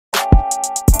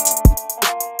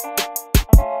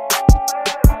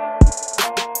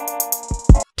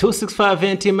265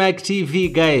 NT-Mac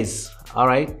TV, guys.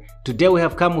 Alright, today we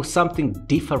have come with something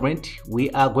different. We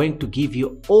are going to give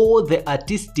you all the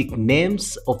artistic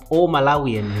names of all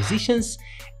Malawian musicians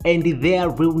and their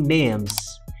real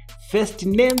names, first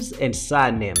names and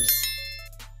surnames.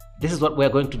 This is what we're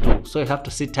going to do. So you have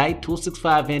to sit tight.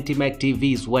 265 NT-Mac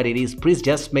TV is what it is. Please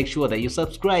just make sure that you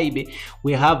subscribe.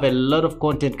 We have a lot of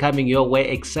content coming your way.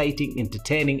 Exciting,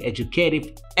 entertaining,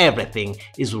 educative. Everything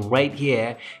is right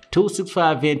here.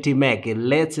 265 NT-Mac.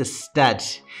 Let's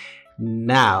start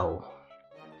now.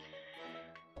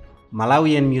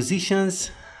 Malawian musicians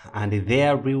and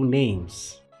their real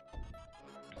names.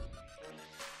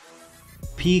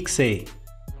 Pixie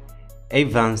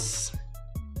Evans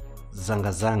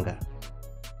Zanga Zanga,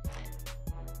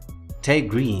 Tay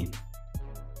Green,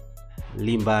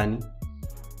 Limbani,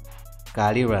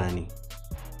 Kalirani,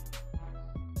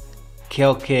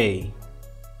 KLK,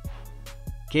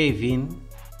 Kevin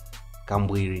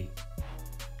Kambwiri,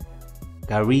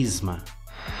 Charisma,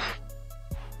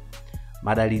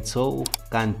 Madalitso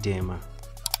Kantema,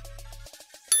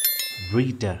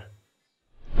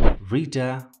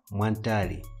 Rita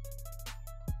Mwantali,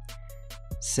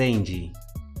 Senji,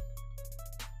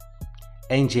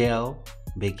 Angel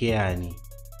Bekeani,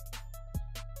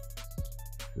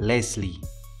 Leslie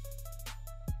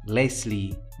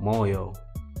Moyo,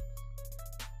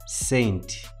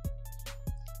 Saint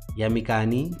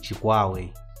Yamikani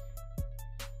Chikwawe,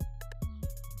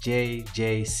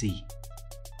 JJC,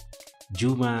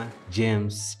 Juma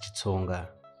James Chitsonga,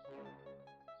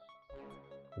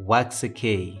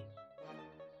 Waxake,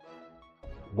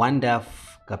 Wandaf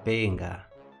Kapenga,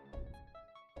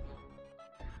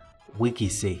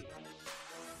 Wikise,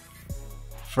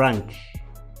 Frank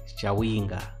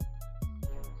Chawinga,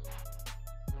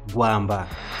 Gwamba,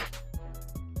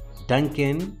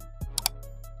 Duncan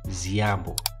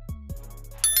Ziambo,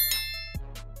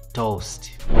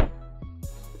 Toast,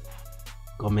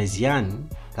 Gomezian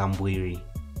Kambwiri,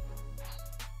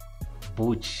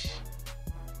 Butch,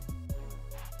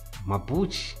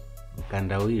 Mabuch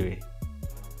Mkandawire,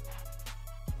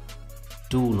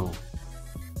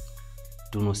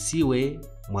 Tunosiwe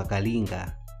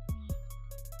Mwakalinga,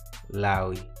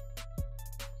 Lawi,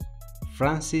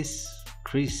 Francis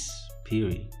Chris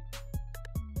Piri,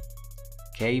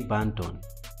 K. Banton,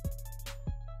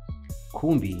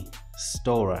 Kumbi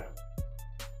Stora,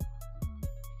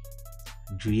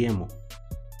 Driemo,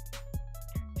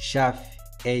 Shaf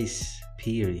Ace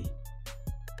Piri,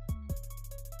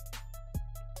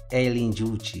 Eileen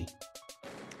Juchi,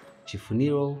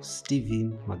 Chifuniro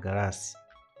Steven Magarasi,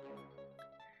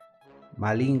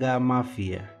 Malinga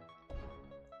Mafia,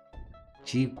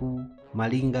 Chiku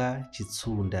Malinga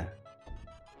Chitsunda,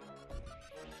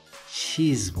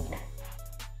 Chismo,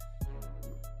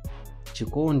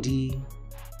 Chikondi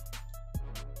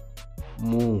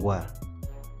Mungwa,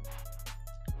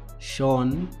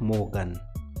 Sean Morgan,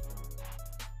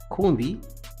 Kumbi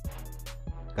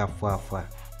Kafwafa,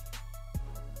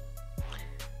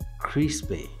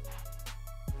 Crispe,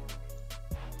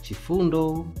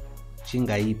 Chifundo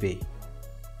Chingaipe,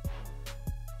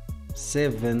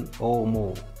 7 or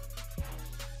more,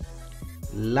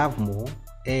 Love More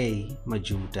A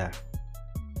Majuta,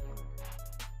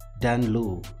 Dan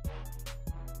Lu,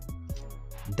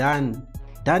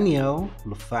 Daniel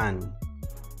Lufani,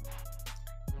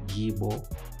 Gibo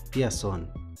Pearson,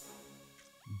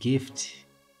 Gift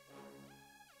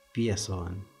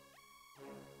Pearson,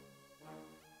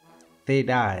 Third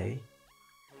Eye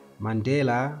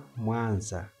Mandela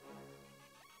Mwanza,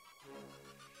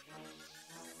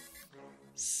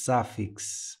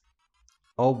 Suffix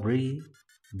Aubrey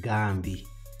Gambi,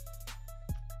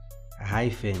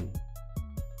 Hyphen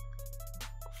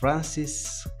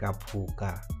Francis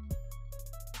Kapuka,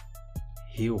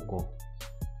 Hugo,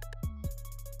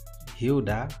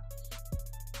 Hilda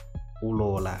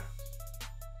Ulola,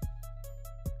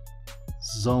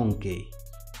 Zonke,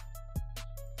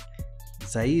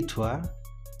 Zaitwa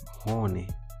Hone,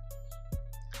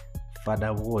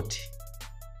 Fadawoti,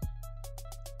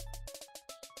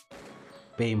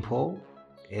 Pempo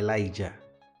Elijah,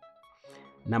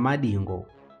 Namadingo,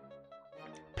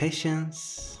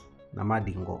 Patience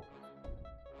Namadingo,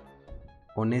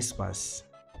 Onespas,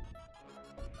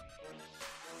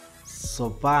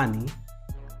 Sopani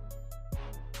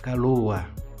Kalua,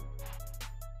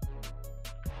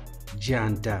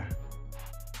 Janta,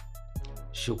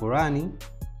 Shukurani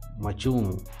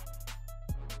Machumu,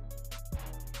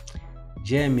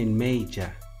 Jamin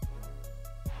Major,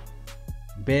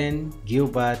 Ben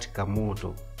Gilbert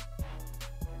Kamoto,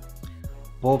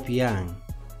 Bob Young,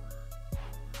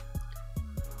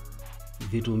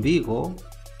 Vitumbiko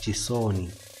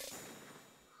Chisoni,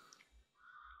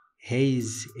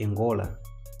 Hayes Engola,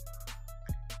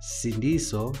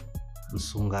 Sindiso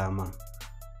Msungama.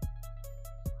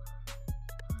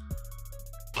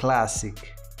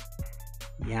 Classic,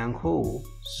 Yangho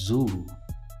Zulu,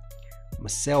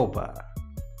 Maselba,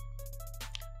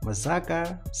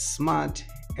 Mazaka Smart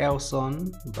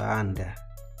Elson Banda,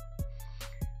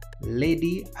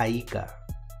 Lady Aika,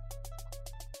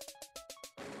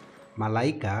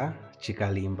 Malaika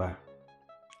Chikalimba,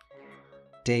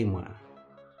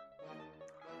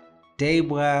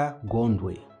 Debra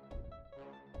Gondwe,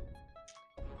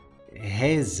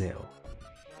 Hazel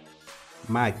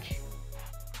Mark,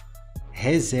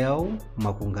 Hazel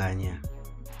Makunganya,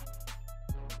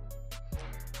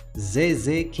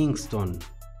 Zeze Kingston,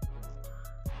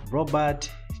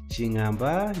 Robert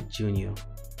Chingamba Jr.,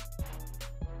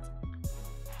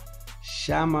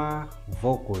 Shama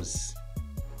Vocals,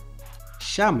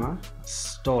 Shama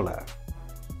Stoller,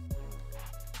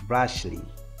 Brashley,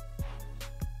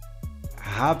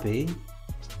 Happy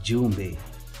Jumbe,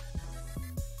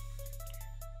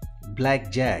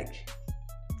 Blackjack,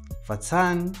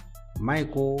 Fatan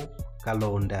Michael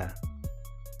Kalonda,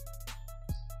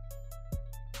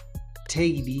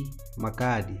 Teddy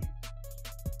Makadi,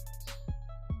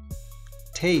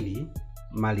 Teddy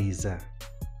Maliza,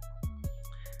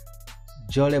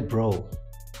 Jole Bro,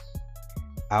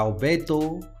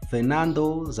 Alberto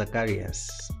Fernando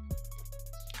Zacarias,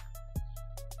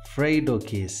 Fredo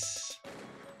Kiss,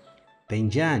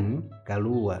 Benjan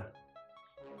Kalua,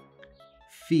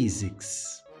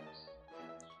 Physics,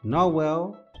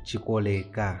 Noel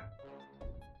Chikoleka,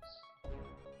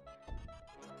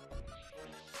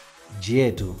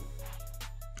 Jedu,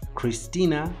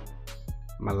 Christina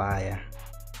Malaya,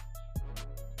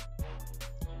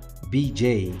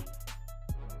 BJ,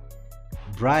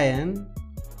 Brian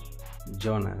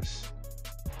Jonas,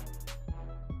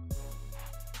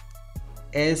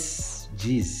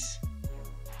 SGs,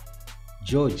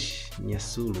 George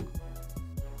Nyasulu,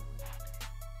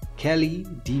 Kelly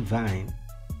Divine,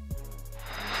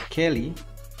 Kelly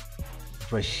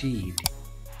Rashid,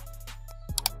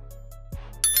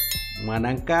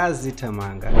 Mwanankazi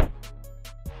Tamanga,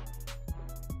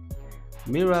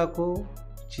 Miracle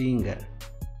Chinga,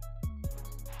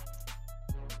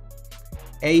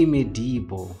 Amy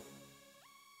Debo,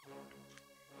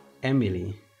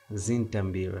 Emily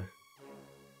Zintambira,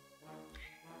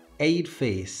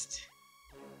 Eight-Faced,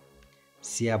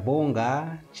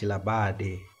 Siabonga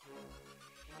Chilabade,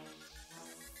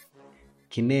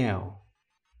 Kineo,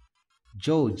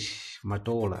 George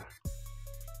Matola,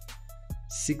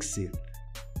 Sixth,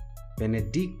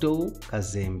 Benedicto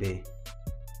Kazembe,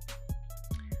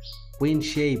 Queen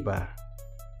Sheba,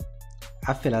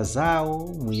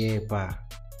 Afelazao Muyepa,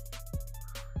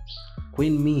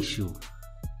 Queen Mishu,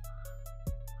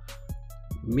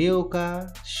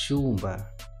 Milka Shumba,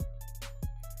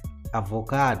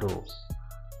 Avocado,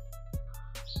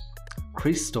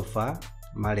 Christopher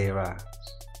Malera,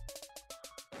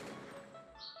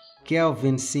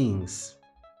 Kelvin Sings,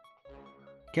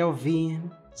 Kelvin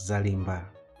Zalimba,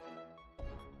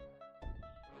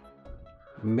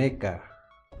 Meka,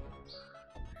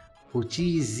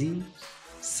 Uchizi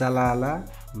Salala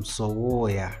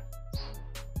Msowoya,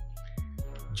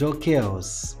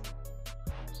 Jokels,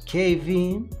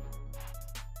 Kevin,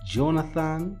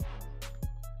 Jonathan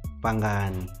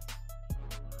Pangani.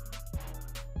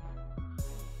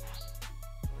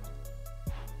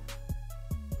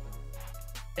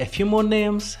 A few more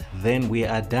names, then we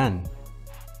are done.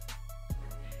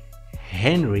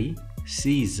 Henry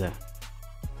Caesar,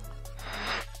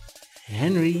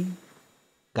 Henry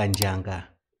Kanjanga,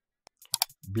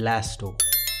 Blasto,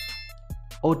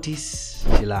 Otis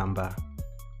Chilamba,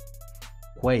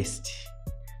 Quest,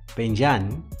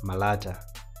 Benjan Malata,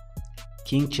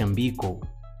 King Chambiko,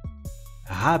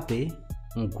 Hape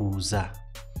Nguza,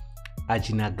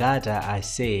 Ajinagata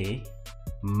Ase,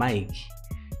 Mike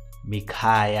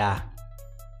Mikaya.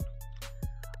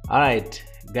 Alright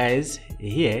guys,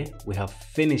 here we have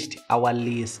finished our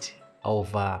list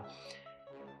of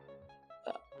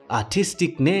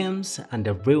artistic names and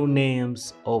the real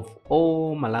names of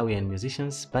all Malawian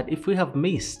musicians. But if we have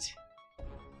missed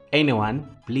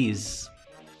anyone, please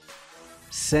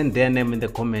send their name in the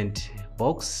comment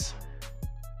box.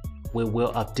 We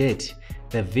will update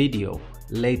the video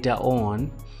later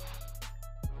on.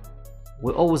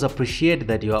 We always appreciate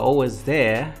that you are always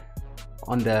there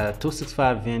on the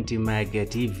 265 VNT Mag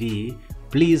TV.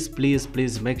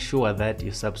 Please make sure that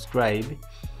you subscribe.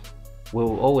 We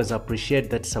will always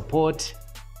appreciate that support,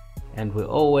 and we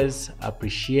always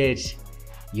appreciate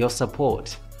your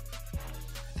support.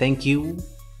 Thank you.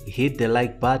 Hit the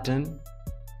like button,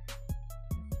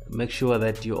 make sure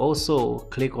that you also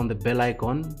click on the bell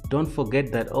icon. Don't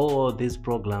forget that all these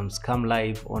programs come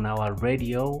live on our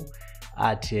radio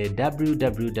at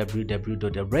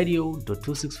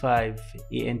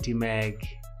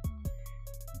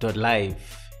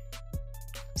www.radio.265entmag.live.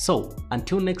 So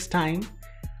until next time,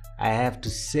 I have to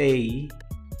say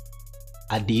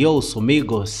adios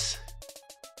amigos.